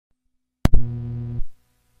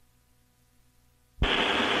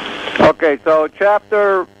Okay, so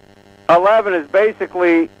chapter 11 is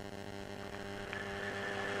basically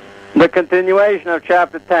the continuation of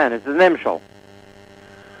chapter 10. It's a nimshal.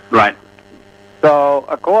 Right. So,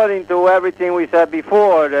 according to everything we said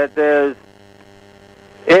before, that there's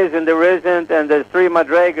is and there isn't, and there's three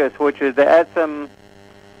madregas, which is the etzem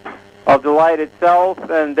of the light itself,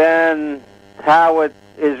 and then how it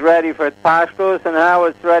is ready for its pashtus, and how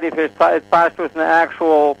it's ready for its pashtus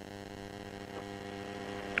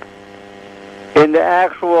in the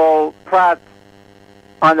actual prat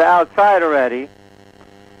on the outside already.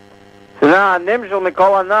 So now, nimshal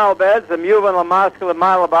mikola now be'etzem yuvan lamaskil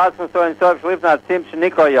l'mayla ba'atzim so in sof shlif natzim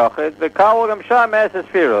shenikol yochid v'kal gam sham eses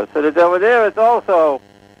firos. So that over there it's also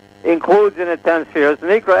includes in the 10 spheres.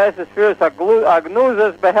 Nikra eses firos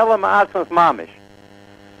agnuzas behelam atzmos mamish.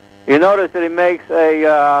 You notice that he makes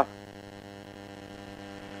a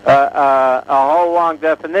whole long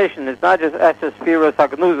definition. It's not just eses firos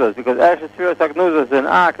agnuzas, because eses firos agnuzas in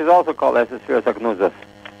Ak is also called eses firos agnuzas.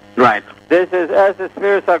 Right. This is eses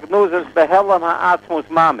firos agnuzas behelam ha'atzmos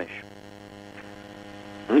mamish.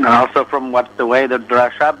 And also from the way that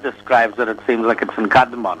Rashab describes it, it seems like it's in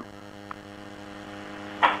Kadmon.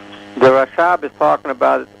 The Rashab is talking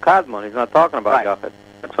about Kadmon. He's not talking about Yochid.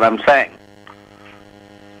 That's what I'm saying.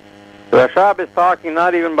 The Rashab is talking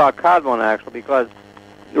not even about Kadmon, actually, because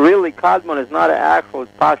really Kadmon is not an actual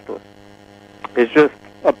pashtus. It's just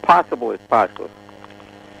a possible pashtus.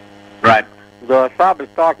 Right. The Rashab is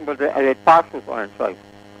talking about a pashtus on itself.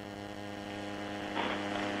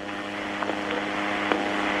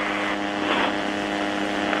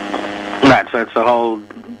 Right, so it's a whole...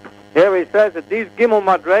 Here he says that these Gimel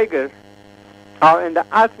Madregas are in the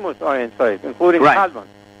Atmos Orient Soif, including Kadmon.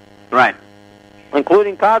 Right.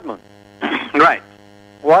 Including Kadmon. Right.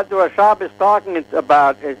 What the Rashab is talking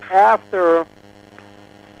about is after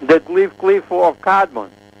the Glifu of Kadmon.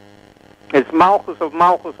 It's Malchus of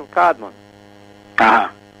Kadmon. Uh-huh.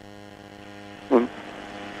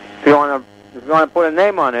 If you want to put a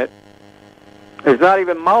name on it, it's not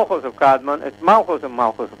even Malchus of Kadmon, it's Malchus of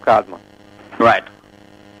Kadmon. Right.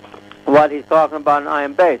 What he's talking about in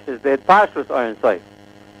Ayin Beis is the Pashtus Ayin Seif.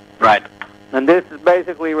 Right. And this is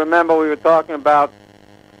basically, remember we were talking about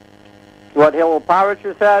what Hillel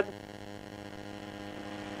Paritcher said?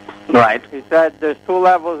 Right. He said there's two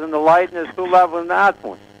levels in the light and there's two levels in the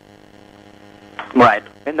Atmos. Right.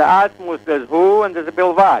 In the Atmos there's Hu and there's a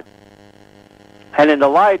Bilvad. And in the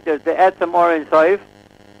light there's the Etzem Ayin Seif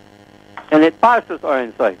and the Pashtus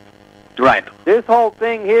Ayin Seif. Right. This whole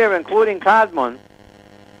thing here, including Kadmon,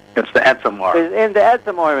 it's the Etzem Or. Is in the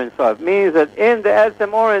Etzem Orin Sof. Means that in the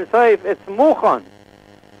Etzem Orin Sof, it's Muchan.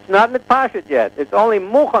 It's not Mitpashit yet. It's only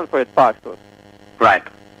Muchan for its Pashtus. Right.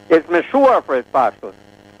 It's Meshua for its Pashtus.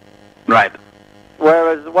 Right.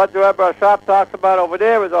 Whereas what the Rebbe Rashab talks about over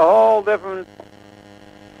there is a whole different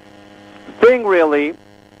thing, really,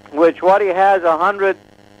 which what he has 100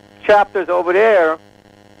 chapters over there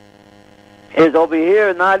is over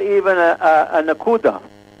here not even a Nakuda.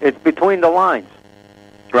 It's between the lines.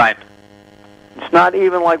 Right. It's not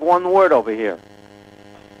even like one word over here.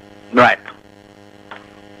 Right.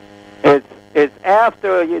 It's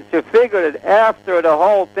after, you figure that after the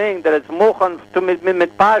whole thing that it's Muchan to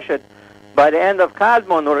Mitpashit by the end of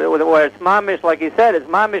Kadmon, where it's Mamish, like he said, it's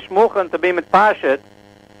Mamish Muchan to be Mitpashit,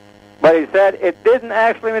 but he said it didn't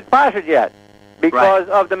actually Mitpashit yet because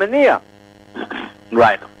of the Mania.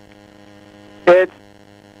 Right.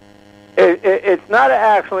 It's not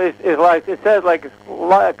actually. It's like it says, like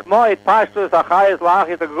Kmoit Pashtus Achayis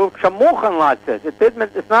Lachit the group Shamuchan Latzes.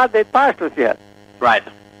 It's not the Pashtus yet. Right.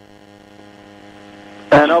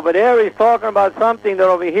 And over there he's talking about something that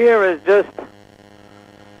over here is just,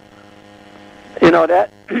 that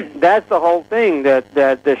that's the whole thing. That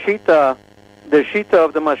the shita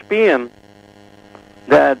of the Mashpiyim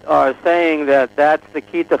that are saying that that's the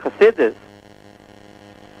key to Chassidus.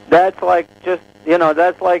 That's like just.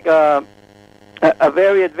 That's like a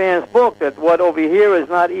very advanced book. That what over here is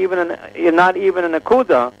not even a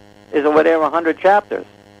Nakuda is over there 100 chapters.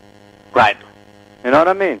 Right. You know what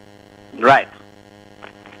I mean? Right.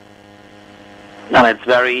 And it's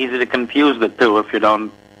very easy to confuse the two if you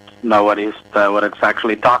don't know what it's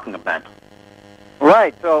actually talking about.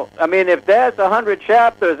 Right. So I mean, if that's 100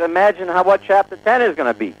 chapters, imagine what chapter 10 is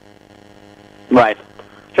going to be. Right.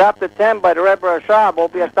 Chapter 10 by the Rebbe Rashab will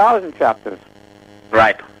be 1,000 chapters.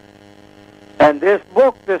 Right. And this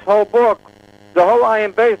whole book, the whole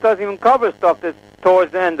Ayin Beis doesn't even cover stuff that's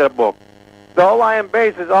towards the end of the book. The whole Ayin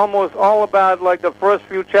Beis is almost all about like the first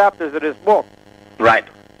few chapters of this book. Right.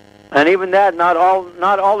 And even that, not all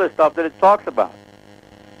the stuff that it talks about.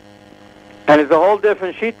 And it's a whole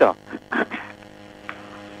different shita.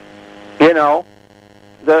 You know,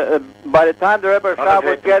 by the time the Rebbe Rashab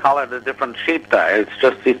would get... call it a different shita. It's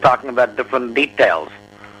just he's talking about different details.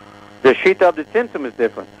 The shita of the Tzimtzum is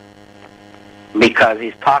different. Because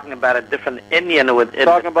he's talking about a different inyan within... He's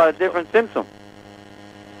talking about a different Tzimtzum.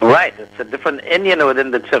 Right, it's a different inyan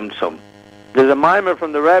within the Tzimtzum. There's a mimer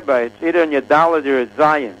from the Rebbe. It's either in Yadalad or it's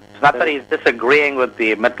Zion. It's not that he's disagreeing with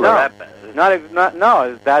the Mittler Rebbe.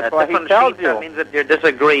 No, that's why he tells you. That means that you're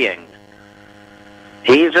disagreeing.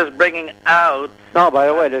 He's just bringing out... No, by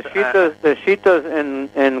the way, the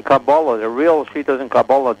shitas in Kabbalah, the real shitas in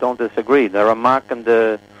Kabbalah don't disagree. The Ramak and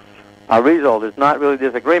the Arizal, there's not really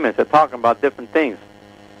disagreements. They're talking about different things.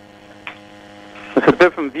 It's a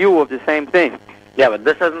different view of the same thing. Yeah, but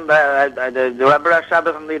this isn't... the Rebbe Rashab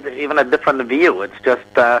isn't even a different view. It's just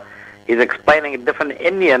he's explaining a different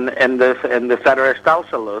inyan in the Seder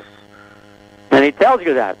Hishtalshelut. And he tells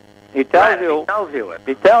you that. He tells you. He tells you it.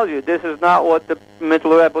 He tells you this is not what the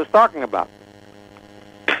Mittler Rebbe was talking about.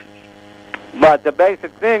 But the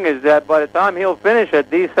basic thing is that by the time he'll finish it,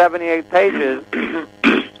 these 78 pages,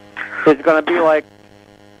 it's going to be like,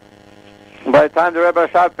 by the time the Rebbe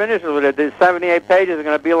Rashab finishes with it, these 78 pages are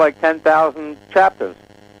going to be like 10,000 chapters.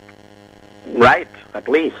 Right, at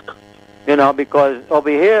least. You know, because over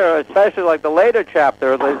here, especially like the later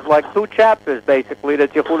chapter, there's like 2 chapters basically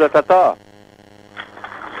that's Yichud HaTorah.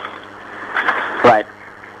 Right.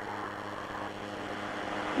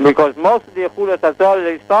 Because most of the Yichud HaTorah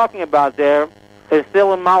that he's talking about there is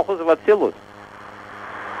still in Malchus of Atzilus.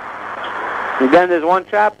 And then there's one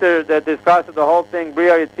chapter that discusses the whole thing,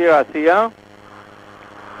 Bria Yitzir Asiyah.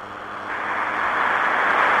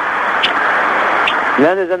 And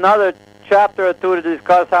then there's another chapter or 2 to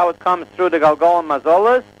discuss how it comes through the Galgol and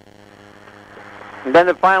Mazolas. And then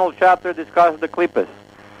the final chapter discusses the Klippas.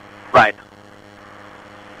 Right.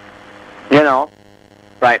 You know?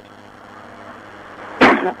 Right.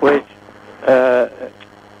 Which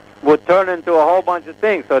would turn into a whole bunch of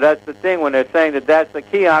things. So that's the thing when they're saying that that's the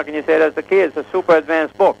key. How can you say that's the key? It's a super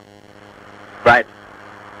advanced book. Right.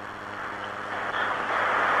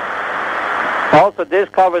 Also, this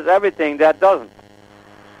covers everything that doesn't.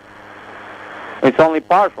 It's only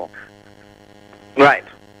partial. Right.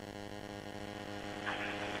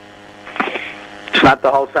 It's not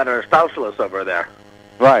the whole Seder Hishtalshelut over there.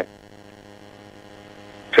 Right.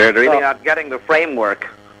 So you're really not getting the framework.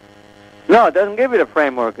 No, it doesn't give you the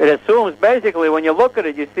framework. It assumes, basically, when you look at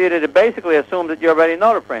it, you see that it basically assumes that you already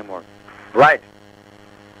know the framework. Right.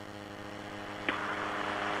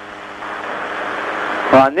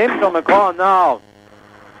 Now.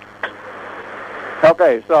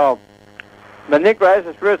 Okay, so the Nikra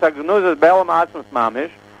is Shrius HaGnuzes Be'elam Atzmus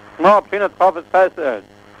Mamish. No, B'chinas Chofetz Chesed.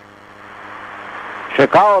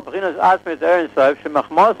 Shekal B'chinas Atzmis Ein Sof,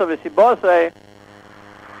 Shemachmosa V'sibosei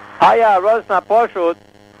Haya Aros Naposhut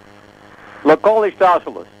L'Kol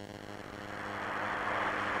Hishtalshelut.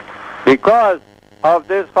 Because of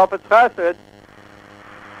this Chofetz Chesed,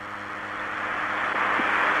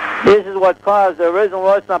 this is what caused the original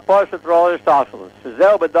Rosh Naposhut for all Hishtalshelut.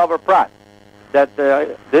 Shezeu B'Dover Prat. That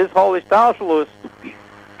this whole Hishtalshelut,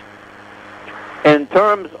 in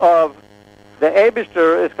terms of the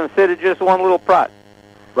Eibishter, is considered just one little prat.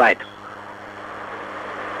 Right.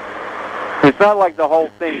 It's not like the whole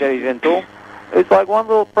thing that he's into. It's like one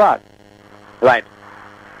little prat. Right.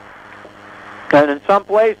 And in some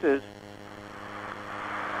places,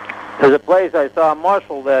 there's a place I saw in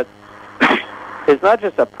Marshall that it's not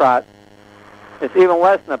just a prat, it's even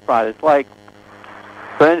less than a prat. It's like,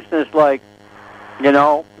 for instance, like, you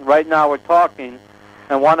know, right now we're talking,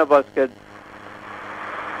 and one of us could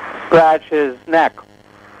scratch his neck.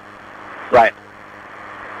 Right.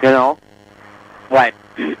 You know? Right.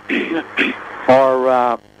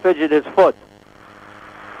 Or fidget his foot.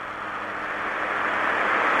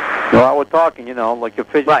 While we're talking, you know, like you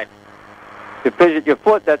fidget. Right. You fidget your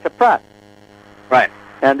foot, that's a prat. Right.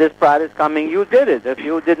 And this prat is coming, you did it. If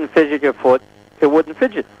you didn't fidget your foot, it wouldn't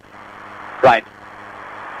fidget. Right.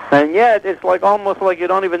 And yet, it's like almost like you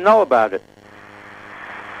don't even know about it.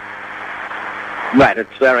 Right,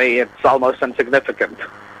 it's almost insignificant.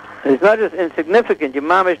 It's not just insignificant. Your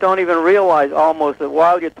mamish don't even realize almost that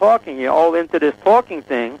while you're talking, you're all into this talking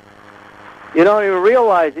thing, you don't even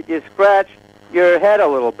realize that you scratch your head a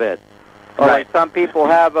little bit. Or right. Like some people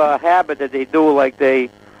have a habit that they do, like they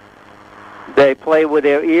play with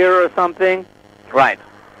their ear or something. Right.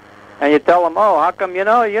 And you tell them, oh, how come, you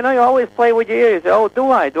always play with your ear. You say, oh, do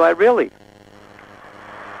I? Do I really?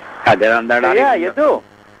 They're not yeah, you do.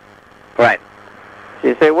 Right. So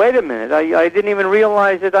you say, wait a minute, I didn't even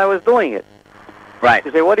realize that I was doing it. Right.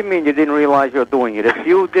 You say, what do you mean you didn't realize you're doing it? If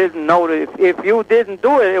you didn't know that, if you didn't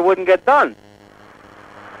do it, it wouldn't get done.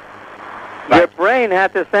 Right. Your brain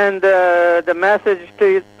had to send the message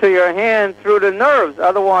to your hand through the nerves.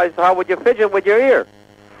 Otherwise, how would you fidget with your ear?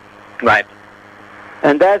 Right.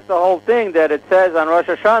 And that's the whole thing that it says on Rosh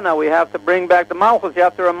Hashanah. We have to bring back the Malchus. You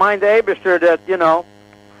have to remind the Eibishter that,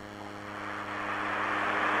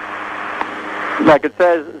 like it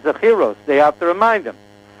says, Zechiros. They have to remind him.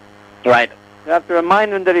 Right. You have to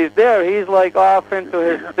remind him that he's there. He's like off into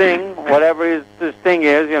his thing, whatever his thing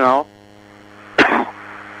is,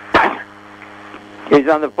 He's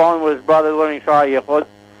on the phone with his brother learning Shaar HaYichud.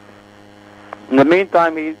 In the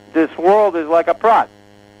meantime, this world is like a prat.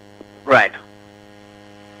 Right.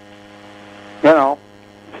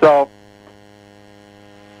 So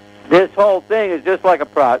this whole thing is just like a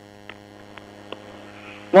prat.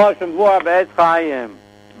 Like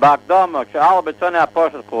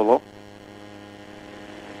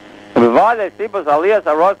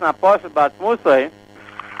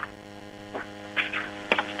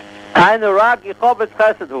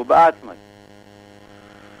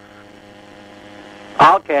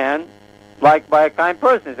by a kind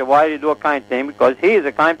person. He said, why do you do a kind thing? Because he is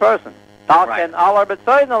a kind person. Right.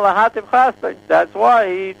 That's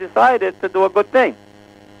why he decided to do a good thing.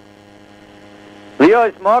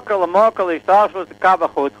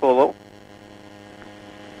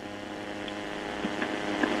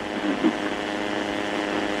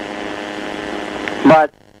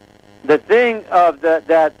 But the thing of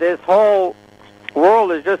that this whole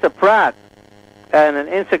world is just a prat and an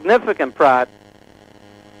insignificant prat,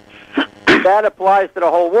 that applies to the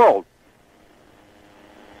whole world.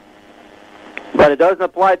 But it doesn't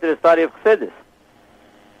apply to the study of Chassidus.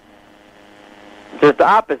 Just the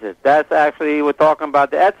opposite. That's actually, we're talking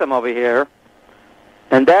about the etzem over here,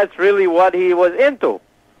 and that's really what he was into.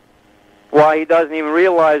 Why he doesn't even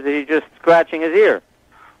realize that he's just scratching his ear.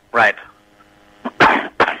 Right.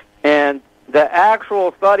 And the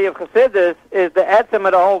actual study of Chassidus is the etzem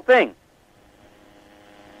of the whole thing.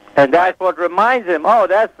 And that's what reminds him, oh,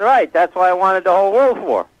 that's right, that's what I wanted the whole world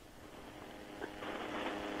for.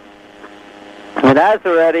 And that's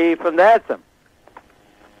already from the etzem.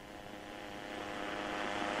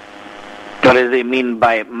 What does he mean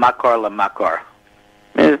by makor lemakor?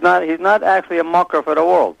 He's not actually a makor for the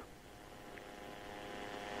world.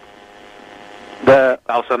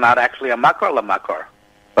 Also not actually a makor lemakor.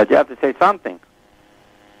 But you have to say something.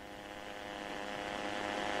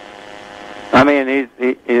 I mean,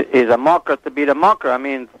 he's a mocker to be the mocker. I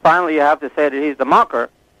mean, finally you have to say that he's the mocker.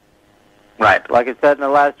 Right. Like it said in the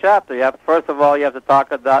last chapter, first of all, you have to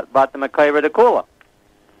talk about the Mekayra de Kula.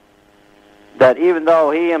 That even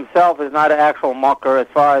though he himself is not an actual mocker as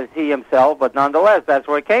far as he himself, but nonetheless, that's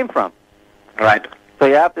where it came from. Right. So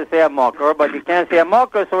you have to say a mocker, but you can't say a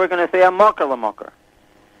mocker, so we're going to say a mocker la-mocker.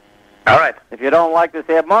 All right. If you don't like to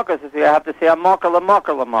say a mocker, so you have to say a mocker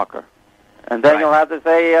la-mocker la-mocker. And then you'll have to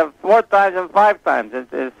say 4 times and 5 times.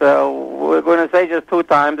 We're going to say just 2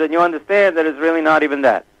 times, and you understand that it's really not even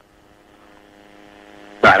that.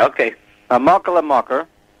 Right, okay. A mocker la-mocker.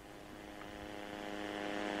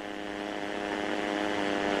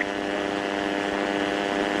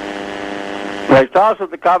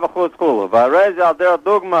 Hishtalshelut Kabbalah Kulu. V'arez al der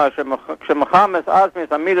dogma shemchames asmis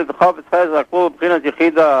amidas chofetz chesed kulu b'chinas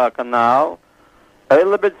yichida kanal. To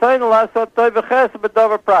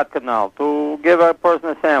give a person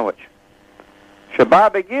a sandwich.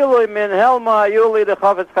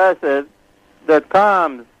 That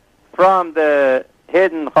comes from the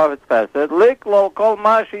hidden Chavetz Chesed.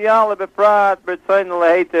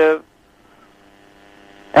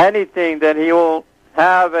 Anything that he will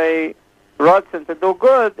have a rutzen to do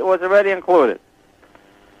good was already included.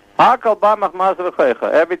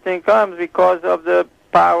 Everything comes because of the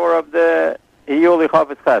power of the Hiyuli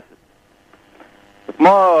Chavetz Chesed.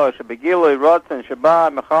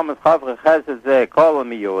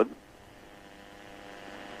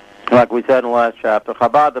 Like we said in the last chapter,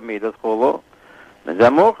 Chabad Amidas Chulu.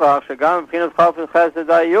 Zemuchach shegam b'chinas Chavetz Chesed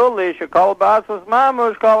Hiyuli shekol ba'atzos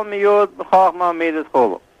mamush kol miyud b'chachma Amidas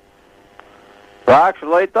Chulu.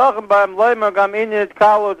 Actually, talking about him leimer gam init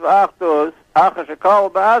kalut v'achtus achar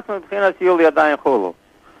shekol ba'atzos b'chinas Hiyuli adayin Chulu.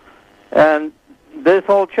 And this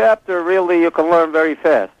whole chapter, really, you can learn very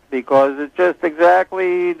fast because it's just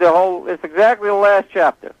exactly the last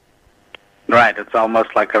chapter. Right, it's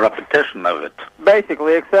almost like a repetition of it.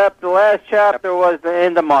 Basically, except the last chapter was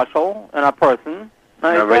in the mashal, in a person.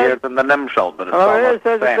 Over here it's in the nimshal, but it's almost the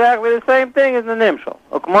same. It says exactly the same thing as the nimshal.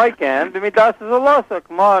 Ukmoiken, b'midas is a loss,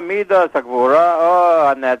 ukmo midas akvura, o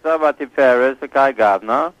aneta, v'atiferes, v'kai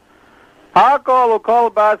gavna. Hakol ukol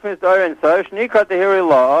basmis dorin so shnika tehiri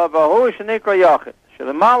lo vahu shnika yachid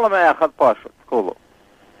shelemala me'echad pashut kulu.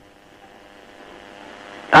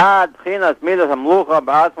 Ad Chinas Midas Hamlucha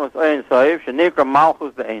Ba'atzmos Ein Soif, Shenikra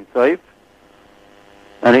Malchus the Ein Soif.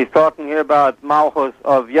 And he's talking here about Malchus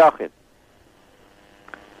of Yachid.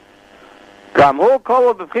 Gamhu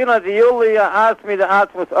Kolo B'Chinas Yulia Atzmi the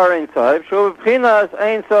Atzmos Ein Soif, Shu B'Chinas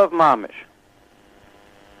Ein Soif Mamish.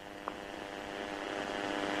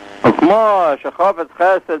 וכמו שחופץ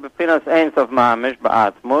חסד בבחינת אין סוף ממש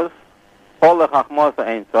בעצמוס, או לחכמוס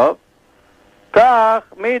אין סוף, כך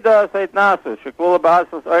מידס ההתנסות שכבולה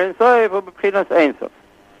בעצמוס אין סוף הוא בבחינת אין סוף.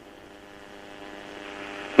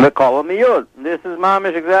 וכל המיוד. This is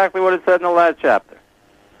mamish exactly what it said in the last chapter.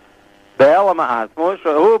 באלם העצמוס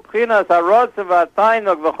שהוא בבחינת הרוצה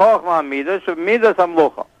והתיינוק וחוכמה המידס שבמידס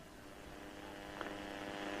המלוכה.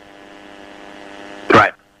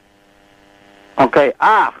 Right. Okay,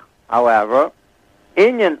 however,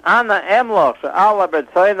 Inyan Ana Emloch she'ala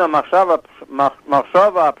b'tzayna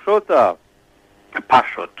machshava pshuta.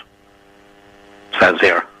 Pashut, says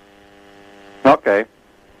here. Okay.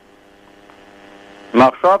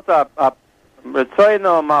 Machshavta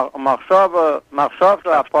b'tzayna machshava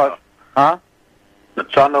aposh. Huh?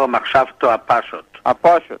 B'tzayna machshavta apashut.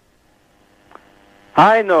 Aposhut.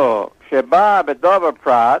 Hainu sheba b'dover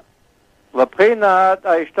prat l'prinat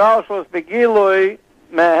ha'ishtalshelut begilui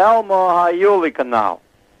mehelmo ha'yuli kanal.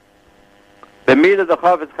 The meat of the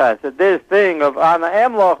Chavetz Chesed. This thing of Ana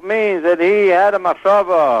Emloch means that he had a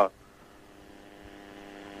machshava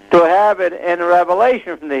to have it in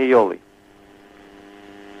revelation from the Hiyuli.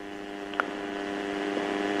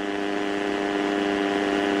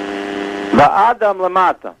 Ba'adam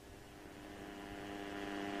lamata.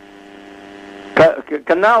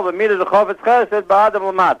 Kanal, the meat of the Chavetz Chesed, ba'adam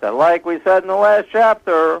lamata. Like we said in the last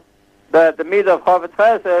chapter, that the meat of Chavetz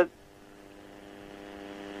Chesed,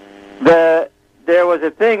 there was a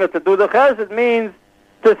thing to do the Chesed means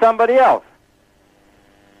to somebody else.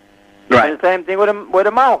 Right. And the same thing with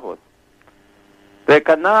a Malchus. The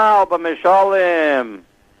Kanal b'Mishalim.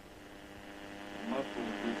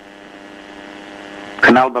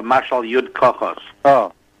 Kanal b'Mashal Yud Kochos.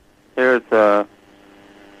 Oh, here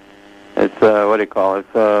it's what do you call it?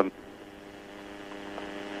 It's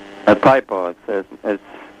a typo. It says it's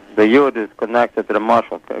the Yud is connected to the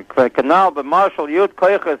Marshal. Kanal b'Marshal Yud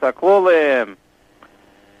Kochos aklulim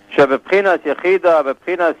shebepchinas Yechida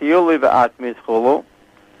bepchinas Yuli v'Atmis chulu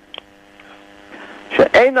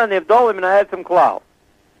she'ena nivdolim min ha'etzem klal.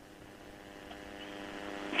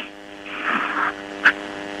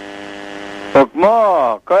 And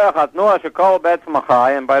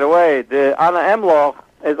by the way, the Ana Emloch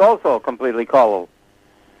is also completely kolol,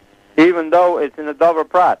 even though it's in the Dover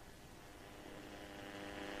Prat.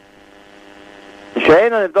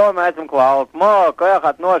 She'ena nivdolim min ha'etzem klal, kmo koyach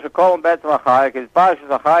hatnua shekolom be'etzem achai, kis pashus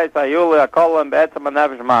achai tzayuli akolom be'etzem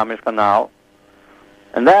ha'nefesh mamish kanal.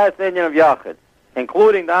 And that's the Indian of Yachid,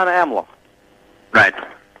 including the Ana Emloch. Right.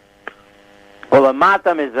 Well, the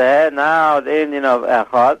Matam is there, now the Indian of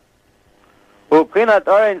Echad. ובחינת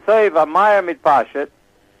אורן סויב המאיר מתפשט,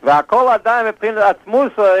 והכל עדיין מבחינת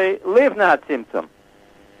עצמוסוי לפני הצמצום.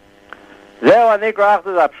 זהו הנקרא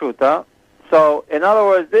אחדות הפשוטה. So, in other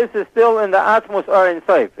words, this is still in the Atmos Oren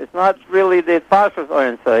Soif. It's not really the Pashtus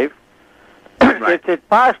Oren Soif. Right. It's the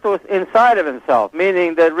Pashtus inside of himself,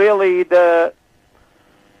 meaning that really the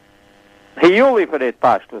Hiyuli for the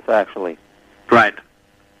Pashtus, actually. Right.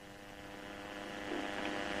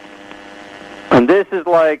 And this is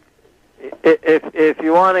like, if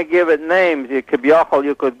you want to give it names, you could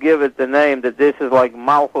give it the name that this is like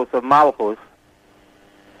Malchus of Malchus.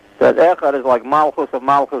 That Echad is like Malchus of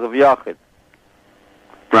Yachid.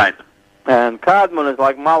 Right. And Kadmon is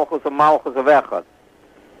like Malchus of Echad.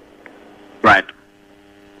 Right.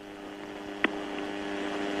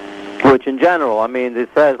 Which in general, I mean, it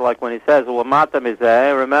says, like when he says, Ulamata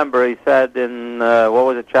Mizeh, remember he said in,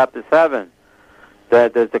 chapter 7,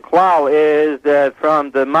 that the klal is that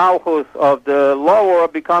from the malchus of the lower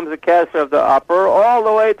becomes the kesser of the upper, all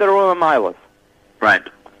the way to the Ruach Milos. Right.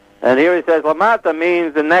 And here he says lamata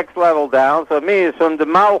means the next level down, so it means from the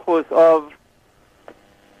malchus of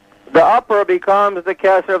the upper becomes the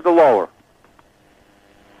kesser of the lower.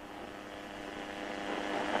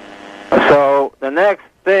 So the next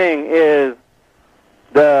thing is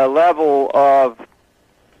the level of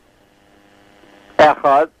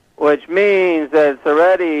echad, which means that it's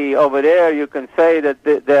already over there. You can say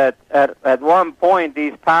that at one point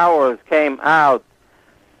these powers came out,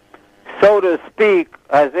 so to speak,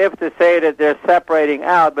 as if to say that they're separating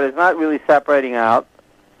out, but it's not really separating out.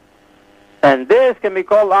 And this can be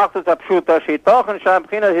called Achdus Apshuta, Shitochen Sham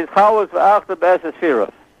B'chinas Hischalus V'Achdus B'Eses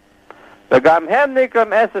Sfiros. The Gamhem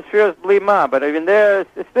Nikram Eses Sfiros Blima, but even there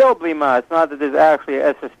it's still Blima. It's not that there's actually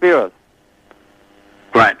Eses Sfiros.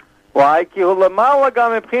 Right. Why? כי הוא למעלה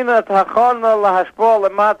גם מבחינת הכנה להשפוע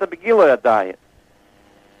למטה בגילוי הדעת.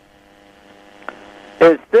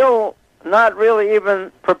 It's still not really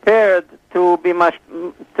even prepared to be much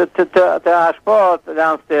to hashpah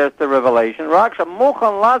downstairs to revelation. רק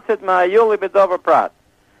שמוכן לצאת מהיולי בדבר פרט.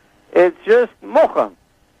 It's just mukhan.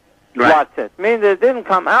 Right. It means it didn't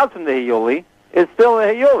come out from the hiyuli. It's still a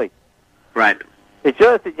hiyuli. Right. It's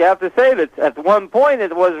just that you have to say that at one point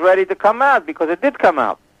it was ready to come out because it did come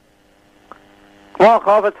out. כמו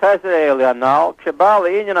חפץ חסד העליונה, כשבא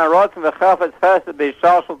לעניין הרוצן וחפץ חסד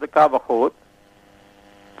בהשתלשלות לקו החוט,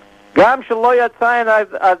 גם שלא יציין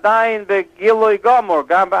עדיין בגילוי גמור,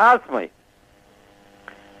 גם בעצמי.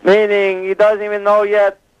 Meaning he doesn't even know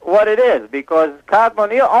yet what it is, because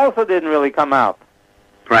Kadmon also didn't really come out.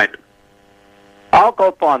 Right. I'll go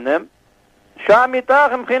upon them.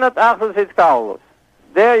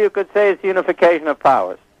 There you could say it's unification of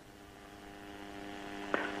powers.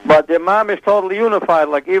 But the Imam is totally unified,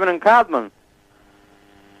 like even in Kadmon.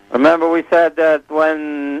 Remember we said that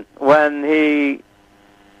when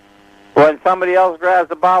somebody else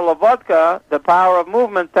grabs a bottle of vodka, the power of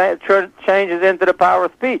movement changes into the power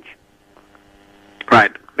of speech.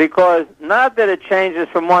 Right. Because not that it changes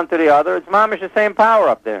from one to the other, it's mamish the same power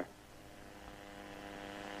up there.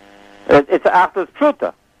 It's Achlus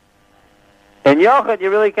Pshuta. In Yochad, you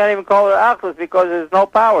really can't even call it Achlus because there's no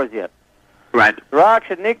powers yet. Right. Rak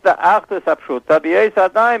shenikta Achlus Apshuta, b'yeis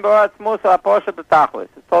adayim b'oratz musa aposhet b'tachlis.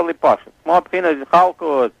 It's totally poshet. Mo b'china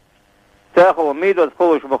zichalku tzechel u'midot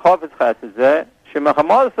chulu sh'b'chofetz chesed zeh,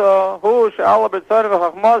 she'mechamoso hu she'ala b'tzonim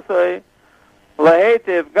v'chachmosoi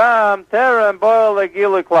lehetiv gam terem boil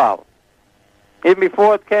legilu klal. Even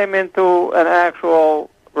before it came into an actual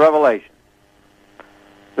revelation.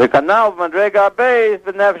 The canal of Madrega Bay is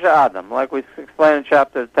b'nefesh Adam, like we explained in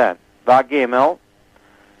chapter 10. V'agimel,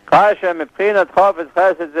 kashem mipchinat chofetz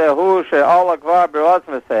chesed zehu she'ala kvar b'rotz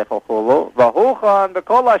v'seichel chulu, v'huchan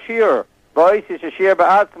b'kol ashir, v'oisi sheshir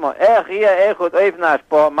b'atzmo, ech yeh echut eifnash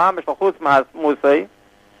po, mamish l'chutz musei,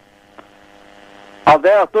 al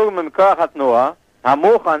derech tugim m'krachat nuah,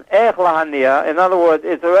 hamuchan ech lahaniya. In other words,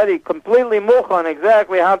 it's already completely muchan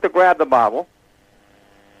exactly how to grab the bottle.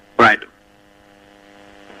 Right.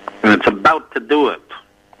 And it's about to do it.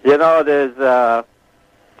 You know, there's,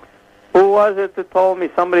 who was it that told me?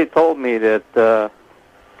 Somebody told me that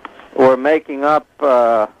we're making up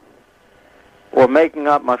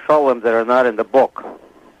mashalim that are not in the book.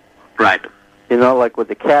 Right. You know, like with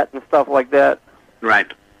the cat and stuff like that.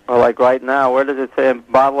 Right. Or like right now, where does it say a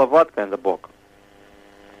bottle of vodka in the book?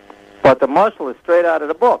 But the mashal is straight out of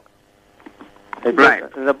the book. Right.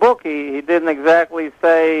 In the book, he didn't exactly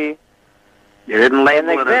say... You didn't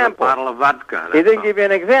label an it as a bottle of vodka. He didn't give you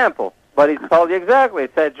an example, but he told you exactly. He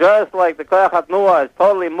said just like the Koyachat Nuah is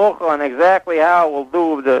totally mucha on exactly how he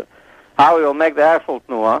will make the actual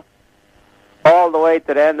Tnuah, all the way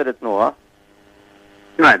to the end of the Tnuah.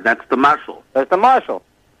 Right, that's the mashal. That's the mashal.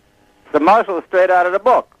 The mashal is straight out of the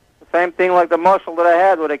book. The same thing like the mashal that I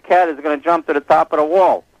had where the cat is going to jump to the top of the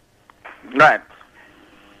wall. Right.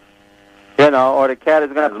 You know, or the cat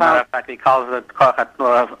is going to pounce. As a matter of fact, he calls it Koyachat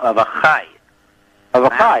Nuah of a chai. Of a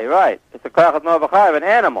chai, right. It's a Koyachat Nuah of a chai, of an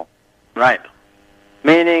animal. Right.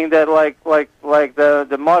 Meaning that like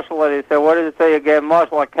the marshal, what he said, what does it say again?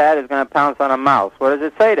 Marshal, a cat is going to pounce on a mouse. What does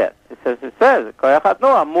it say that? It says, Koyachat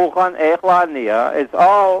Nuah, muchan ech la'aniya.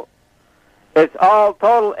 It's all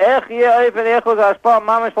total ech ye'efen echuz hashpah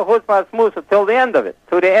mamish l'chutz ma'asmusa till the end of it,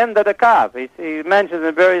 to the end of the kav. He mentions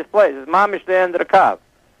in various places, mamish the end of the kav.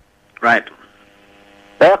 Right.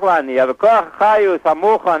 Ech la'aniya, v'koach chayus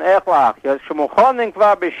hamuchan ech la'achya, shemuchonin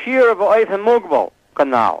kvar b'shir v'oifen mugbal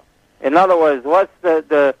canal. In other words, what's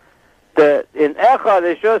the in Echad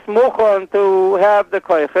is just muchon to have the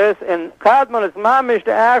koiches, in Kadmon is mamish,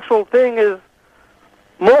 the actual thing is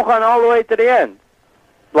muchon all the way to the end.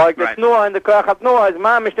 Like the Tnuah and the Koyachat Nuah is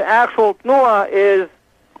mamish, the actual Tnuah is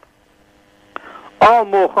all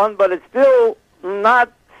muchon, but it's still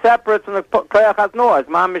not separate from the Koyachat Nuah. It's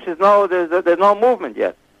mamish, there's no movement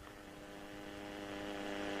yet.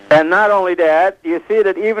 And not only that, you see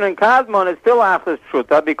that even in Kadmon it's still Achlus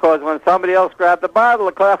Pshuta, because when somebody else grabbed the bottle,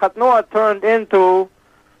 the Koyachat Nuah turned into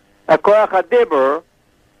a Koyachat Dibur,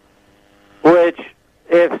 which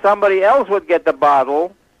if somebody else would get the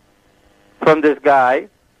bottle from this guy,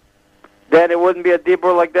 then it wouldn't be a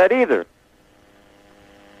Dibur like that either.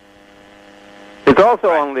 It's also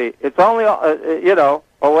only,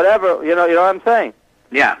 or whatever, you know what I'm saying?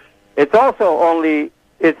 Yeah. It's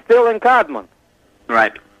still in Kadmon.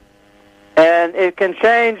 Right. And it can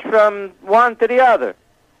change from one to the other.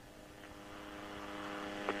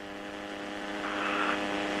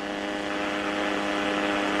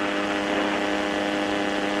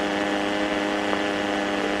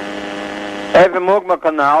 Even Mugma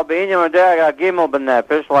Kanal, B'inyam Adega Gimel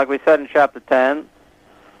B'Nefesh, like we said in chapter 10.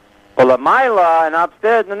 Ulamayla, and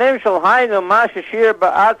upstairs, Nanim Shal Hainu, Masha Shir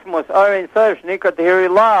Ba'atzmus, Arin Sev, Shnika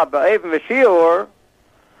Tehiri La, Ba'evim V'Shiur,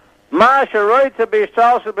 Masha Roitza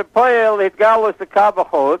B'Hishtalshelut B'Poyel, Hitgalus the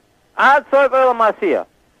Kabachot, Ad Soif El Masiyah.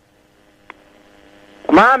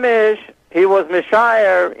 Mamish, he was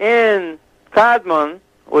Mishayir in Kadmon,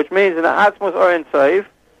 which means in the Atzmus or in Seif,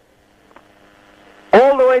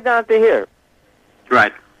 all the way down to here.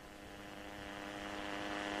 Right.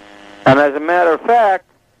 And as a matter of fact,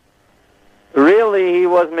 really he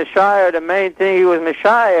was Mishayir, the main thing he was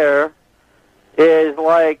Mishayir is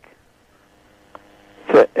like,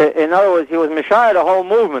 in other words, he was Mishayir the whole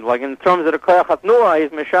movement, like in terms of the Koyach HaTnuah,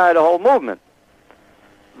 he's Mishayir the whole movement.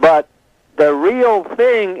 But the real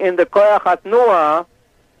thing in the Koyach HaTnuah,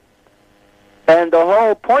 and the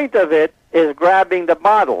whole point of it, is grabbing the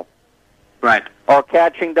bottle. Right. Or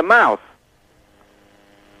catching the mouse.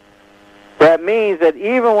 That means that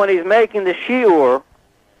even when he's making the shiur,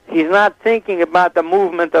 he's not thinking about the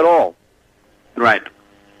movement at all. Right.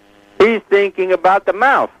 He's thinking about the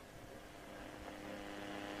mouth.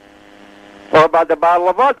 Or about the bottle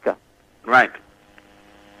of vodka. Right.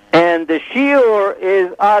 And the shiur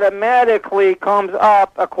is automatically comes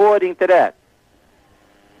up according to that.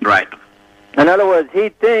 Right. In other words, he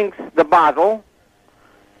thinks the bottle,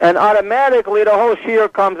 and automatically the whole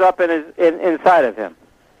shiur comes up inside of him.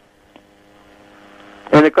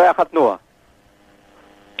 In the Koyach HaTnuah.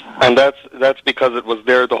 And that's because it was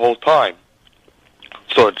there the whole time.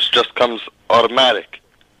 So it just comes automatic.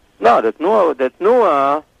 No, the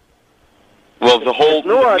Tnuah. Well, the whole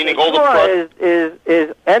meaning all the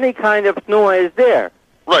is any kind of Tnuah is there.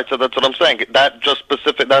 Right. So that's what I'm saying. That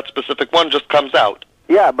specific one just comes out.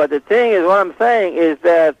 Yeah, but the thing is, what I'm saying is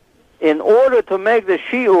that in order to make the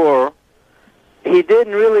shiur, he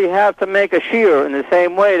didn't really have to make a shiur in the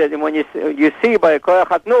same way that when you see by a Koyach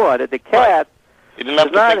HaTnuah that the cat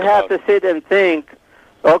does not have to sit and think,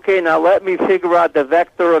 okay, now let me figure out the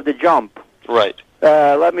vector of the jump. Right.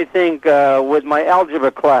 Let me think with my algebra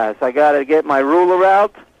class. I got to get my ruler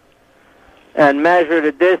out and measure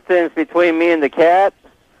the distance between me and the cat.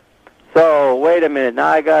 So, wait a minute. Now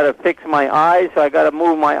I got to fix my eyes. So I got to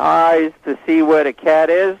move my eyes to see where the cat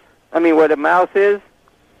is. I mean, where the mouse is.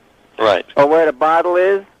 Right. Or where the bottle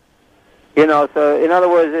is. You know, so in other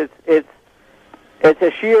words, it's a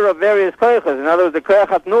shiur of various koyachas. In other words, the Koyach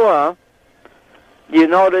HaTnuah, you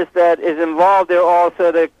notice that is involved there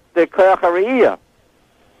also the Koyach HaRe'iyah.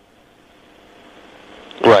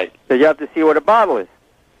 Right. So you have to see where the bottle is.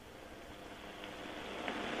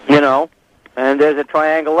 You know, and there's a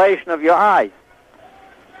triangulation of your eyes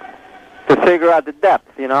to figure out the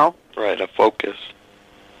depth, you know. Right, a focus.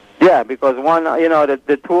 Yeah, because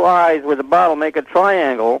the two eyes with the bottle make a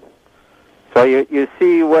triangle, so you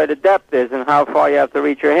see where the depth is and how far you have to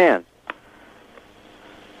reach your hand.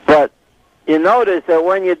 But you notice that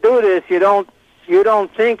when you do this, you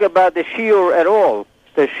don't think about the shiur at all.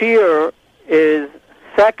 The shiur is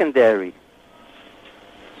secondary.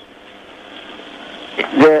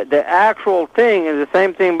 The actual thing is the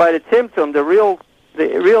same thing by the Tzimtzum. The real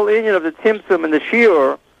inyan of the Tzimtzum and the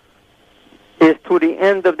shiur is to the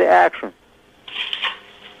end of the action.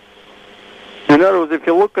 In other words, if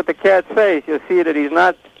you look at the cat's face, you'll see that he's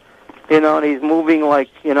not, and he's moving like,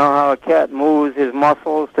 how a cat moves his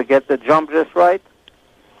muscles to get the jump just right.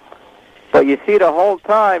 But you see the whole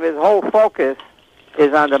time, his whole focus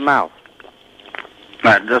is on the mouth.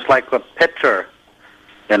 Right, just like a pitcher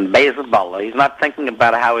in baseball. He's not thinking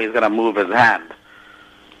about how he's going to move his hand.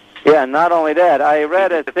 Yeah, not only that, I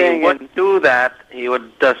read a thing... If he wouldn't do that, he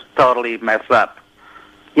would just totally mess up.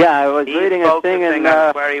 Yeah, I was reading a thing in...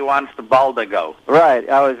 on where he wants the ball to go. Right,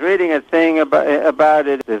 I was reading a thing about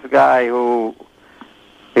it. This guy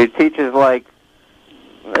he teaches like...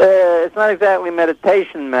 it's not exactly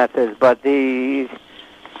meditation methods, but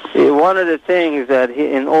one of the things that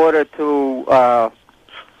in order to...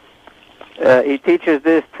 he teaches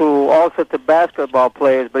this also to basketball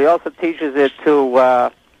players, but he also teaches it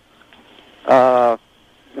to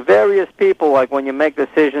various people, like when you make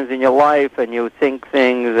decisions in your life and you think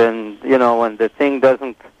things, and when the thing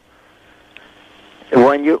doesn't.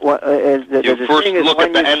 When the thing is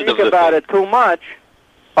when you think about it too much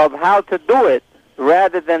of how to do it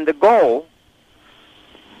rather than the goal,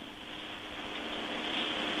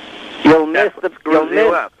 you'll miss the screws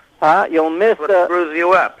you up. You'll miss what screws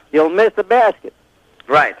you up. You'll miss the basket.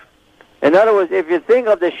 Right. In other words, if you think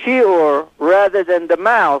of the shiur rather than the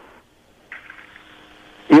mouth,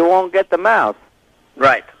 you won't get the mouth.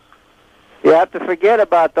 Right. You have to forget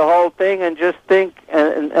about the whole thing and just think.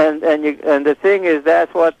 And the thing is,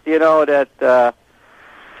 that's what that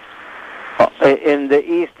in the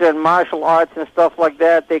Eastern martial arts and stuff like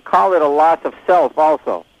that, they call it a loss of self.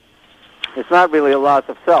 Also, it's not really a loss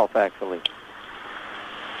of self. Actually,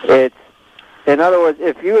 it's, in other words,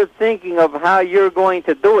 if you're thinking of how you're going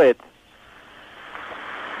to do it,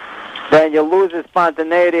 then you lose the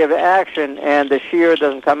spontaneity of action, and the shear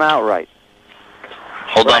doesn't come out right.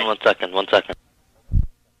 Hold on 1 second. 1 second.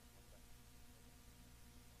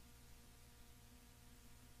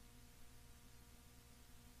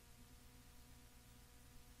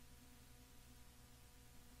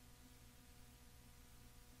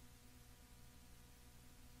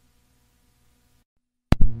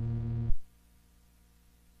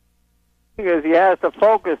 Because he has to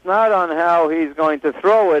focus not on how he's going to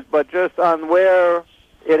throw it, but just on where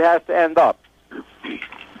it has to end up.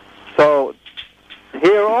 So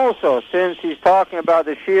here also, since he's talking about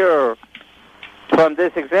the shear from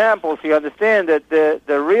this example, so you understand that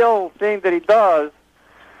the real thing that he does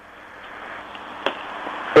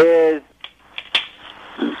is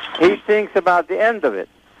he thinks about the end of it.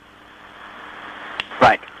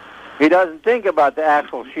 Right. He doesn't think about the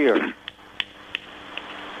actual shear.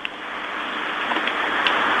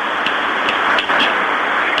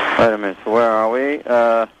 Wait a minute, so where are we?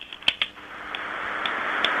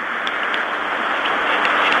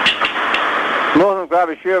 Muslim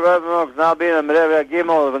Rabbi Shir Rebbe now being a Merev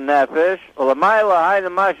Gimel of a Nefesh. Ulamayla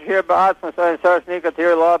Haina Masha Shir Ba'atzma Sayin Sar Snika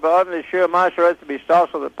Tir La Ba'avim the Shir Masha Retz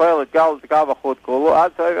B'Shtalshel the Poil at Gal T'Kava Chut Kulu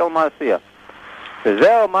Ad Toiv El Masiyah.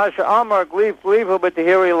 Zeo Masha Amar Glif Glifu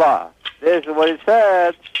B'Tihiri La. This is what he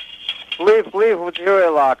said. Glif Glifu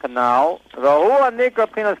B'Tihiri La Canal. V'Hu Anikra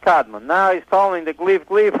Pinas Kadmon. Now he's calling the Glif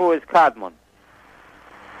Glifu is Kadmon.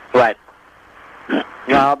 Right.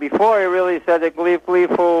 Now before he really said that Glif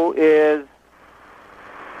Glifu is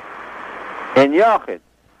in Yachid.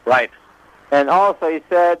 Right. And also he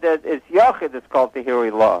said that it's Yachid that's called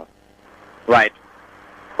Tehiri Law. Right.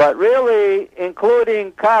 But really,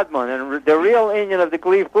 including Kadmon, and the real Inyan of the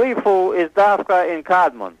Glif Glifu is Dafka in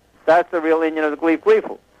Kadmon. That's the real Inyan of the Glif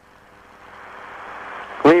Glifu.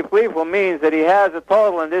 Glif Glifu means that he has a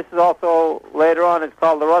total, and this is also, later on, it's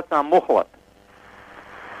called the Rotzna Muchlat.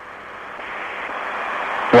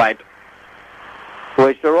 Right.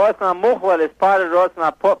 Which the Rotzna Muchlat is part of the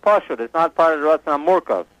Rotzna Pashut. It's not part of the Rotzna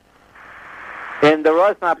Murkav. In the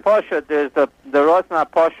Rotzna Pashut, there's the Rotzna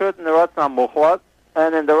Pashut and the Rotzna Muchlat.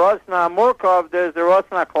 And in the Rotzna Murkav, there's the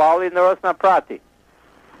Rotzna Klali and the Rotzna Prati.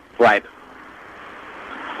 Right.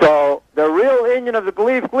 So the real Inyan of the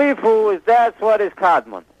Glif Glifu is that's what is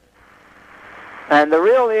Kadmon. And the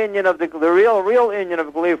real Inyan of the real Inyan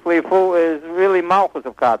of Glif Glifu is really Malchus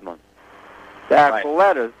of Kadmon. The actual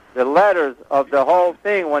letters. The letters of the whole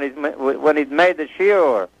thing when he's made the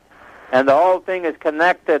shiur, and the whole thing is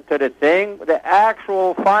connected to the thing, the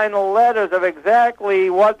actual final letters of exactly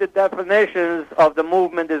what the definitions of the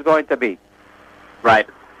movement is going to be. Right.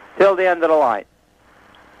 Till the end of the line.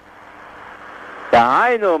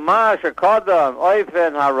 Da'ainu ma shekodam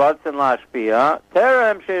oifen haratzin lashpia,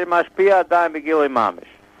 terem shemashpia adayin begilui mamish.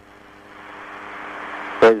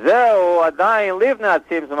 Vezeu adayin livnat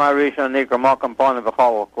seems marishon nikra mokam ponim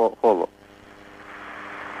v'chol chulu.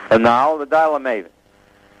 And now the Daila Maven.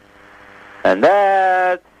 And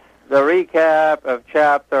that's the recap of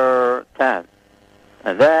chapter 10.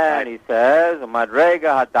 And then he says,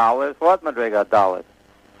 Madrega Hadalis. What Madrega Hadalis?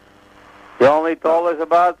 He only told us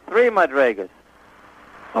about 3 Madregas.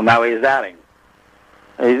 Well, now he's adding.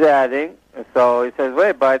 He's adding. So he says,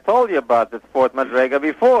 wait, but I told you about the 4th Madrega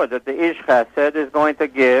before, that the Ish Chesed is going to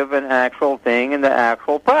give an actual thing in the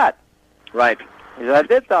actual prat. Right. He said, I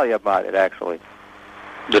did tell you about it, actually.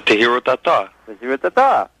 The Tehirut Atah. The Tehirut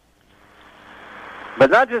Atah. But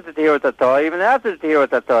not just the Tehirut Atah, even after the Tehirut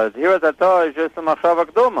Atah. The Tehirut Atah is just a Machshava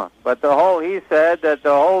Kduma. But he said that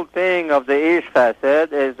the whole thing of the Ish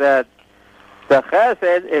Chesed is that the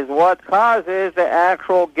Chesed is what causes the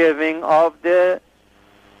actual giving of the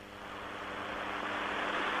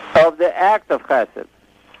act of Chesed.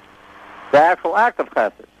 The actual act of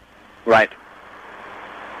Chesed. Right.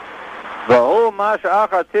 V'hu ma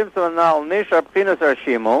she'achar tzimtzum nal nishar b'chinas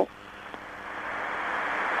arshimu.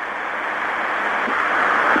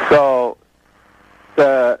 So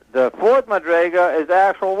the 4th Madrega is the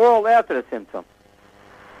actual world after the Tzimtzum.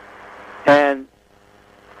 And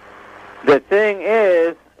the thing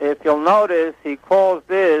is, if you'll notice, he calls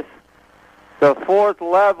this the 4th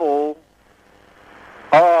level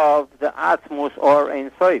of the Atzmus or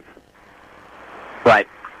Ein Sof. Right.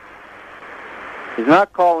 He's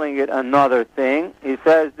not calling it another thing. He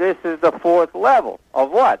says this is the fourth level.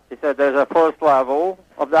 Of what? He said there's a first level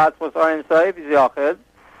of the Atzmos Ein Sof, is Yochid.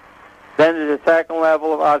 Then there's a second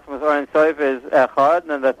level of Atzmos Ein Sof, is Echad. And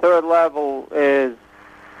then the third level is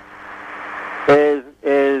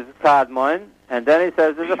Kadmon. And then he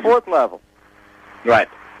says there's a fourth level. Right.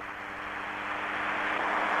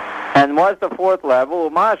 And what's the fourth level?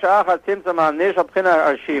 Uma she'achad tzimtzum ha'nishal b'china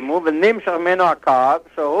arshimu v'nimshach minu ha'kav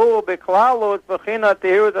shehu b'klalut b'china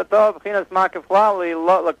tehirut atov b'chinas makif klali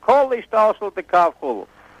l'kol hishtalshelut b'kav chulu.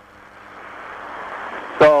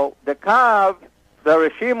 So the kav, the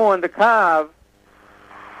Rishimu and the kav,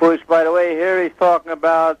 which by the way here he's talking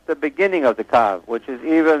about the beginning of the kav, which is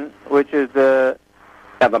the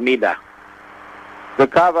Kav Amida. The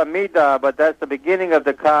kav Amida, but that's the beginning of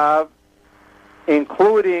the kav,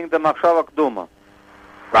 including the Machshava Kduma.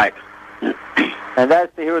 Right. And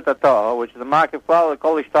that's the Hirut Atah, which is the Makif Klal, the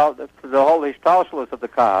whole Hishtalshelut of the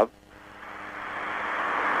Kav.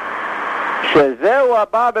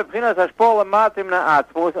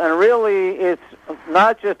 And really, it's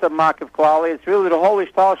not just a Makif Klal, it's really the whole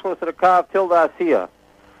Hishtalshelut of the Kav till the Asiyah.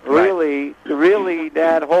 Really,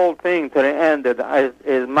 that whole thing to the end is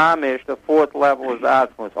Mamish, the fourth level is the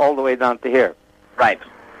Atzmos, all the way down to here. Right.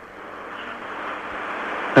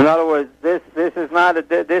 In other words, this is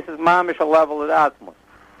mamish a level of Atzmos.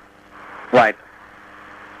 Right.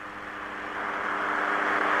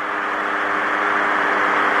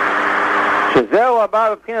 Shezeu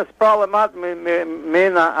abba b'chinas pralamat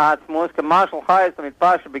min ha'atzmos k'mashal chayes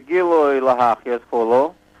mitpashet begilui lahachiyas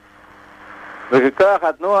chulu v'kekach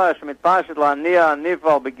atnua shemitpashet la'aniya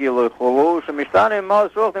nifal begilui chulu shemishtani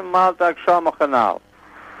mos ruchim maltak shama chanal.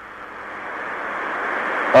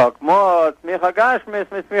 כמו צמיחה גשמיס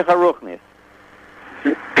מצמיחה רוחניס.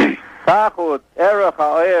 כך הוא ערך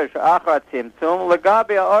האור שאחר הצמצום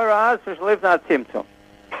לגבי האור העצמי שלפני הצמצום.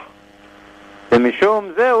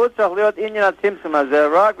 ומשום זה הוא צריך להיות עניין הצמצום הזה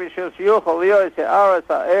רק בשביל שיוכל להיות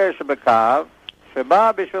הארץ האור שבקו,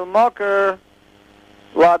 שבא בשביל מוקר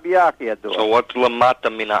להביח ידוע. So what's למטה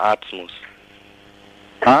מן העצמוס?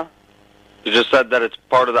 Huh? You just said that it's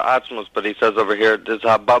part of the Atzmos, but he says over here, this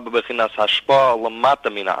Hababa Bechinas Hashpa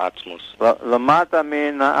Lamata Mina Atzmos. Lamata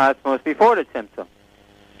Mina Atzmos before the Tzimtzum.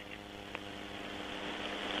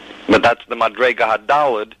 But that's the Madrega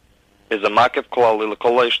Hadalid, is a Makif Klali,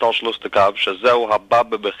 L'Kola Hishtalshelut Tekav, Shazeu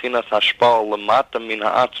Hababa Bechinas Hashpa Lamata Mina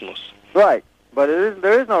Atzmos. Right, but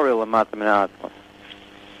there is no real Lamata Mina Atzmos.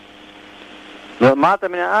 Lamata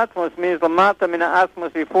Mina Atzmos means Lamata Mina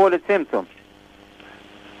Atzmos before the Tzimtzum.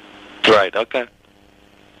 Right, okay.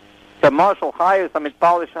 The marshal chayus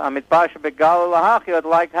amitpasha begal lahachiyot,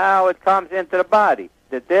 like how it comes into the body.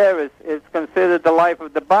 That there is considered the life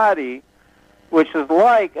of the body, which is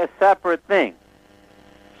like a separate thing.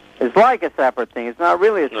 It's like a separate thing. It's not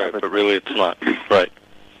really a separate thing. Right, but really it's not. Right.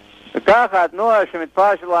 Like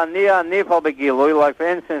for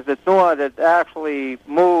instance, the tnuah that actually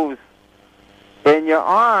moves in your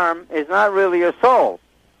arm is not really your soul.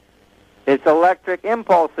 It's electric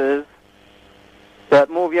impulses that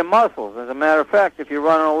move your muscles. As a matter of fact, if you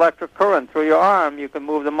run an electric current through your arm, you can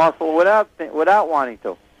move the muscle without wanting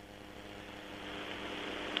to.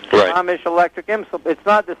 Right. Amish electric impulse. It's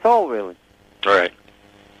not the soul, really. Right.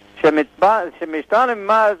 The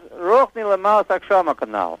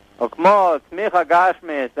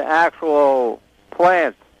actual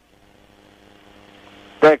plant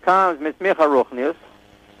that comes mitmicha ruchnius,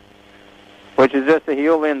 which is just a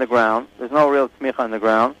hiula in the ground. There's no real tzmicha in the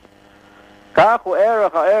ground. It's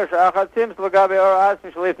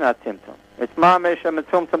mamish a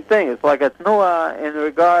mitzumtzum thing. It's like a tnuah in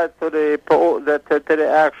regards to the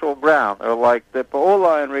actual ground, or like the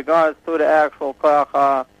pa'ula in regards to the actual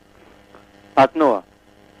koach atnuah,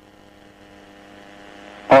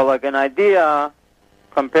 or like an idea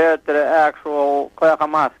compared to the actual koach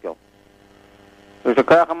hamaskil. Because the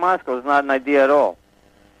koach hamaskil is not an idea at all.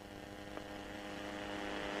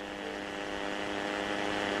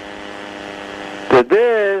 So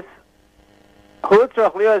this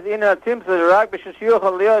chutzrach lios ina tzimtzum rak b'shel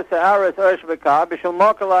shiyuchal lios ha'aretz osh b'kav b'shel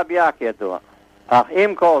mokel ha'biach yadua. Ach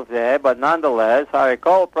im kol zeh, but nonetheless,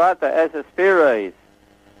 harikol prata es espirais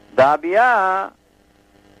dabiyah,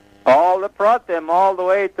 all the pratim, all the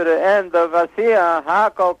way to the end of Asiyah,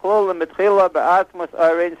 hakol klulim mitchila be'atzmus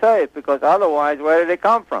orein soif, because otherwise, where did they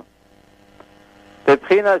come from? The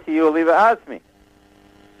b'chinas yuli be'atzmi.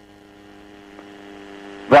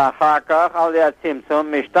 ואחר כך על ידי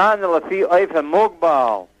הצמצום משתנה לפי אופן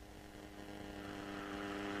מוגבל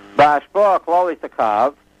בהשפעה הכללית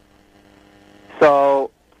הקו. So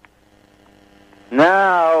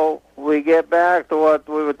now we get back to what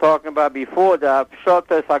we were talking about before, the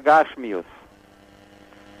Pshotes HaGashmius.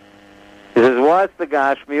 This is what's the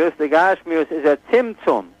Gashmius? The Gashmius is a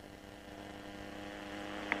Tzimtzum.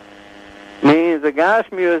 Means the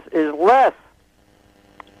Gashmius is less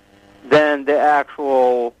than the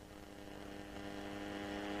actual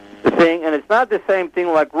thing, and it's not the same thing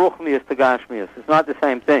like Ruchnius to Gashmius. It's not the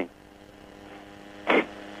same thing.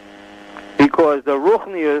 Because the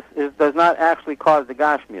Ruchnius does not actually cause the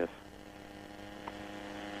Gashmius.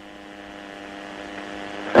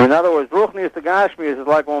 In other words, Ruchnius to Gashmius is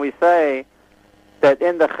like when we say that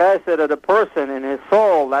in the chesed of the person, in his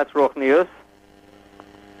soul, that's Ruchnius.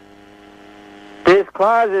 This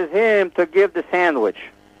causes him to give the sandwich.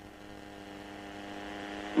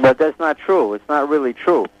 But that's not true. It's not really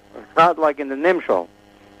true. It's not like in the Nimshal.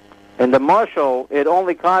 In the Marshal, it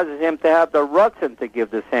only causes him to have the rutzen to give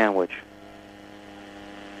the sandwich.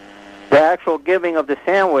 The actual giving of the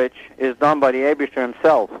sandwich is done by the Eibishter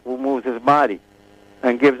himself, who moves his body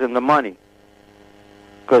and gives him the money.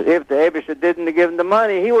 Because if the Eibishter didn't give him the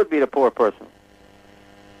money, he would be the poor person.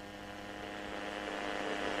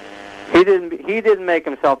 He didn't make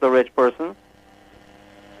himself the rich person.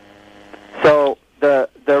 So the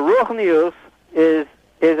Ruchnius is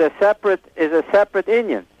a separate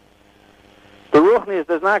inyan. The Ruchnius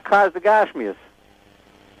does not cause the Gashmius.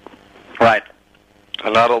 Right.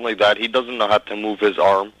 And not only that, he doesn't know how to move his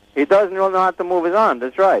arm. He doesn't know how to move his arm,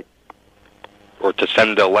 that's right. Or to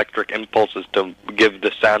send the electric impulses to give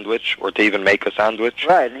the sandwich, or to even make a sandwich.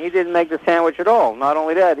 Right, and he didn't make the sandwich at all. Not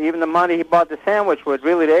only that, even the money he bought the sandwich with,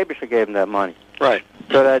 really the Eibishter gave him that money. Right.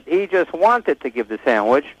 So that he just wanted to give the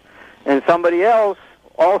sandwich, and somebody else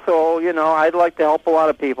also, I'd like to help a lot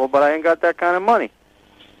of people, but I ain't got that kind of money.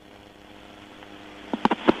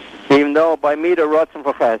 Even though by me the Ratzon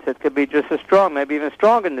for Chesed, it could be just as strong, maybe even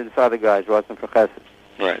stronger than this other guy's Ratzon for Chesed.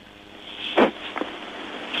 Right.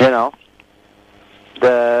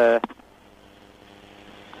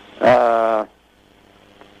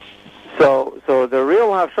 So the real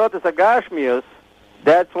Hafshotas HaGashmius,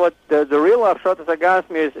 that's what the real Hafshotas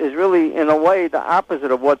HaGashmius is really in a way the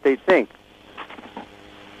opposite of what they think.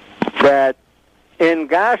 That in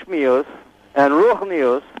Gashmius and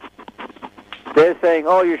Ruchnius, they're saying,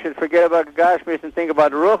 oh, you should forget about the Gashmius and think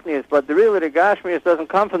about the Ruchnius, but really the Gashmius doesn't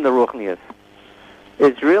come from the Ruchnius.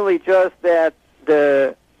 It's really just that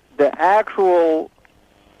the actual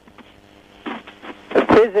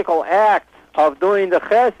physical act of doing the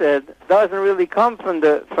chesed doesn't really come from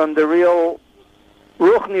the real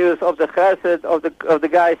Ruchnius of the chesed of the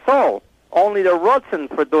guy's soul. Only the Ratzon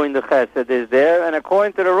for doing the chesed is there, and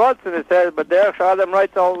according to the Ratzon it says, but derech sh'adam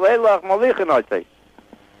writes al leilach malichin oisei.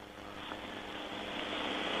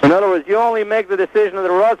 In other words, you only make the decision of the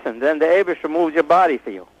Ratzon, then the Eibishter moves your body for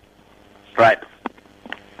you. Right.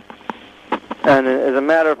 And as a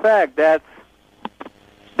matter of fact, that's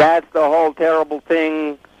the whole terrible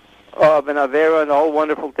thing of an Avera and the whole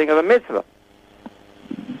wonderful thing of a mitzvah.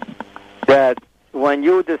 That when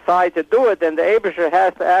you decide to do it, then the Eibishter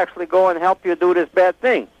has to actually go and help you do this bad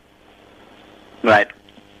thing. Right.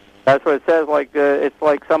 That's what it says, it's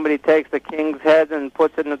like somebody takes the king's head and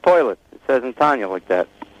puts it in the toilet. It says in Tanya like that.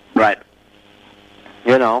 Right.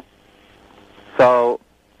 So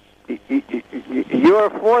you're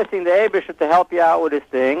forcing the Eibishter to help you out with this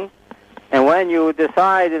thing, and when you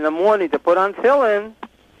decide in the morning to put on tefillin,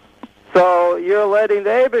 so you're letting the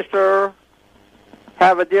Eibishter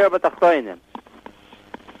have a dir b'tachtonim.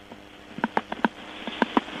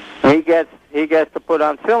 He gets to put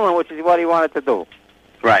on tefillin, which is what he wanted to do.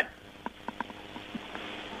 Right.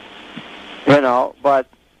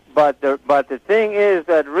 But the thing is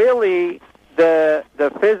that really the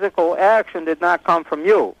physical action did not come from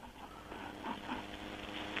you.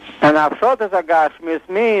 And Hafshotas HaGashmius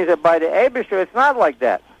means that by the Eibishter, it's not like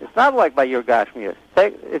that. It's not like by your Gashmius.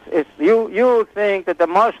 You think that the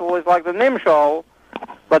marshal is like the Nimshal,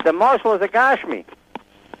 but the marshal is a Gashmi.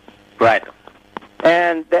 Right.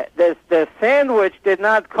 And the sandwich did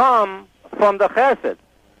not come from the Chesed.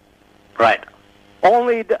 Right.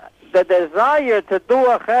 Only the desire to do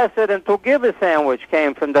a Chesed and to give a sandwich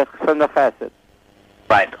came from the Chesed.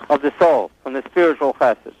 Right. Of the soul, from the spiritual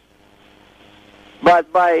Chesed. But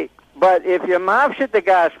if you're mavshit the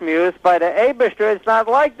Gashmius, by the Eibishter, it's not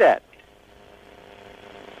like that.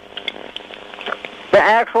 The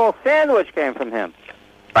actual sandwich came from him.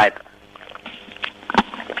 Right.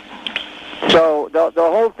 So the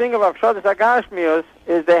whole thing of Hafshotas HaGashmius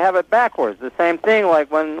is they have it backwards. The same thing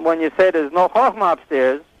like when you say there's no chokhmah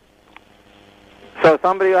upstairs, so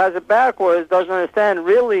somebody who has it backwards doesn't understand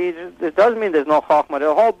really, it doesn't mean there's no chokhmah.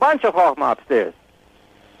 There's a whole bunch of chokhmah upstairs.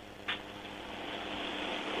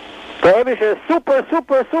 The Eibusher is super,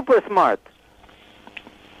 super, super smart.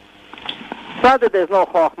 It's not that there's no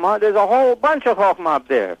Chochmah, there's a whole bunch of Chochmah up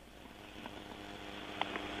there.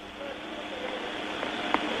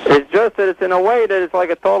 It's just that it's in a way that it's like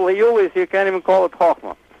a total Yuli, so you can't even call it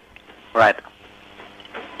Chochmah. Right.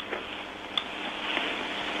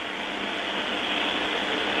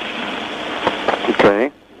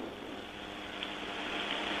 Okay.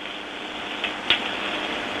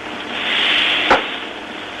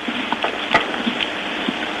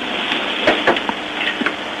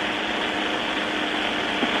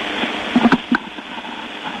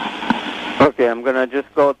 Okay, I'm going to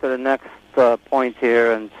just go to the next point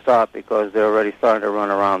here and stop because they're already starting to run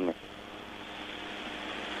around me.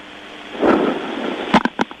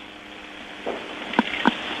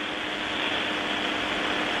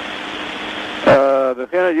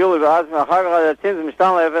 בחינת יולי ואז מאחר כך הדתים זה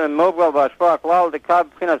משתן לאבן המוגבל בהשפעה הכלל דקה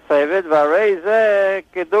בחינת סבד והרי זה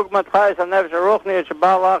כדוגמת חייס הנפש הרוחניות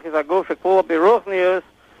שבא להכיס הגוף שכלול ברוחניות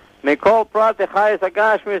מכל פרט לחייס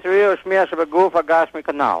הגשמי סריע ושמיע שבגוף הגשמי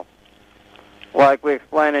כנ"ל. Like we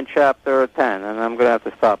explained in chapter 10, and I'm going to have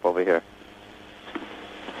to stop over here.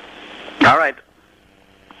 All right.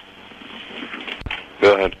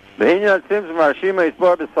 Go ahead. בעניין צימצום הרשימה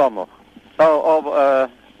יסבור בסמוך.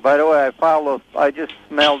 By the way, I just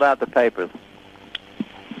mailed out the papers.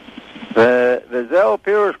 וזהו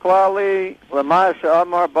פירוש כללי למה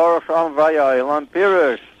שאמר ברוך שם ויעלם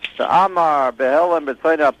פירוש שאמר בהלם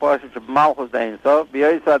בצייני הפושט שבמלכוס דאין סוף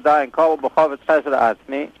בייס עדיין כל בחובת חסד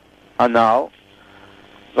עצמי הנ"ל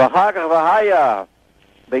ואחר כך והיה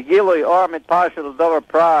בגילוי אור מתפשט לדבר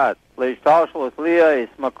פרט להשתלשלות ליאס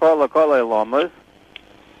מקור לכל העולמות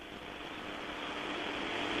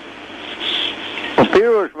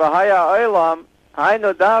ופירוש והיה העולם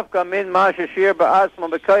היינו דווקא מן מה ששיר בעצמו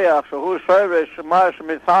בכיח שהוא שורש מה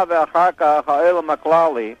שמתהווה אחר כך העולם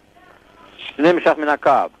הכללי שנמשך מן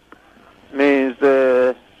הקו means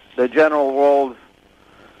the general world,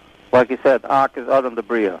 like he said, Ak is Adam the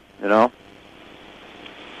Bria, you know.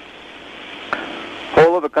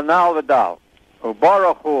 Hulu v'kanal v'dal.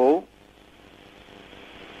 U'baruch hu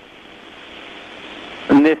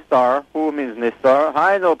Nistar, who means Nistar,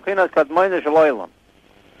 Hainu b'chinas kadmoyne shel olam.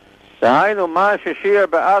 Hainu ma sheshir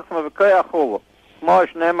ba'atzma v'koyach hulu. Mo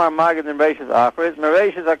shneimar magid m'reishis achris,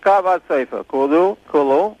 m'reishis akav ad seifa.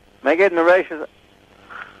 Kulu, magid m'reishis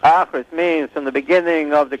achris means from the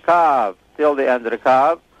beginning of the kav till the end of the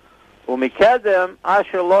kav. U'mikedem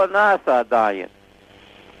asher lo nasa adayin.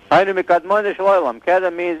 Hainu mikadmoyne shel olam.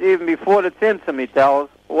 Kedem means even before the tzimtzum, he tells,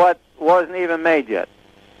 what wasn't even made yet.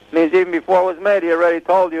 Means even before it was made, he already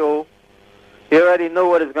told you, he already knew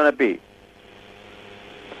what it's going to be.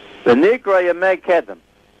 The Nikra Yemei Kedem.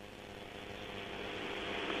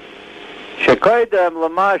 Shekoidem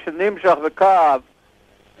Lama Shenimshach V'Kav,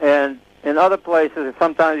 and in other places,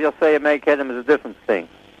 sometimes you'll say Yemei Kedem is a different thing.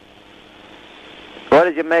 What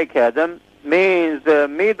is Yemei Kedem? Means the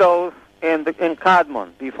Midos in Kadmon,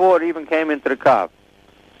 before it even came into the Kav.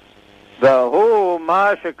 The who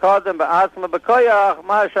ma shekadem ba'atzma b'koyach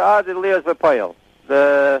ma she'adid lias v'poyel.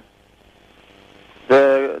 The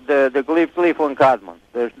glif in Kadmon,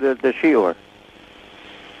 the shiur.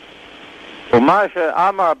 Uma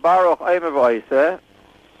she'amar baruch eimer v'oiseh.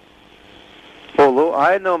 Hulu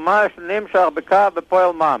aynu ma she'nimshach b'kav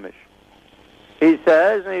b'poyel mamish. He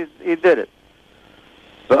says, and he did it.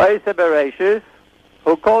 V'oiseh bereishis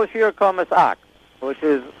who kol shir komas ak, which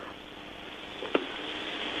is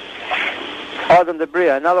Adam the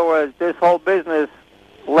Bria. In other words, this whole business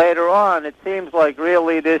later on, it seems like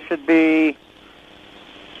really this should be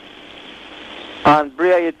on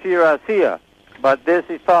Bria Yitzira Asiya. But this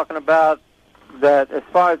is talking about that as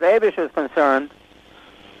far as Abish is concerned,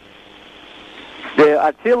 the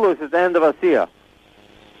Atzilus is the end of Asiya.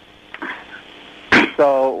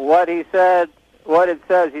 So what it says,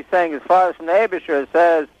 he's saying as far as from the Abisher, it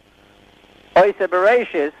says, Oise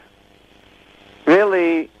Bereshis,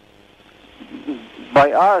 really,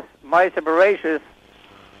 by us, Maisa Bereshis,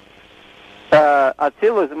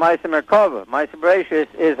 Atzilus is Maisa Merkava. Maisa Bereshis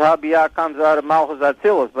is how Biyah comes out of Malchus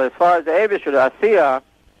Atzilus. But as far as the Abisher, the Asiya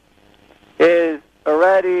is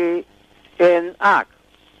already in Ak.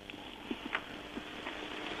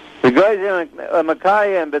 The Goyzer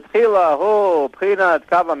Makayim Betchila Hu Pchinat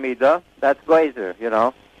Kavamida, that's Goyzer, you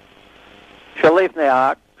know. Shalifnei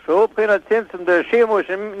Ak. שהוא בחינת צמצום דרשימו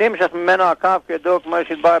שנמשך ממנו הקו כדוק כמו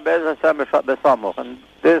שהדבר בעזר השם בסמוך. And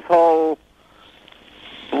this whole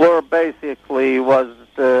word basically was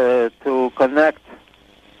to connect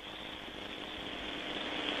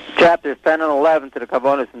chapters 10 and 11 to the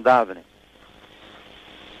Kabbalah and davening.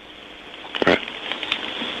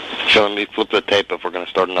 So killing me. Flip the tape if we're going to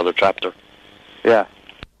start another chapter. Yeah.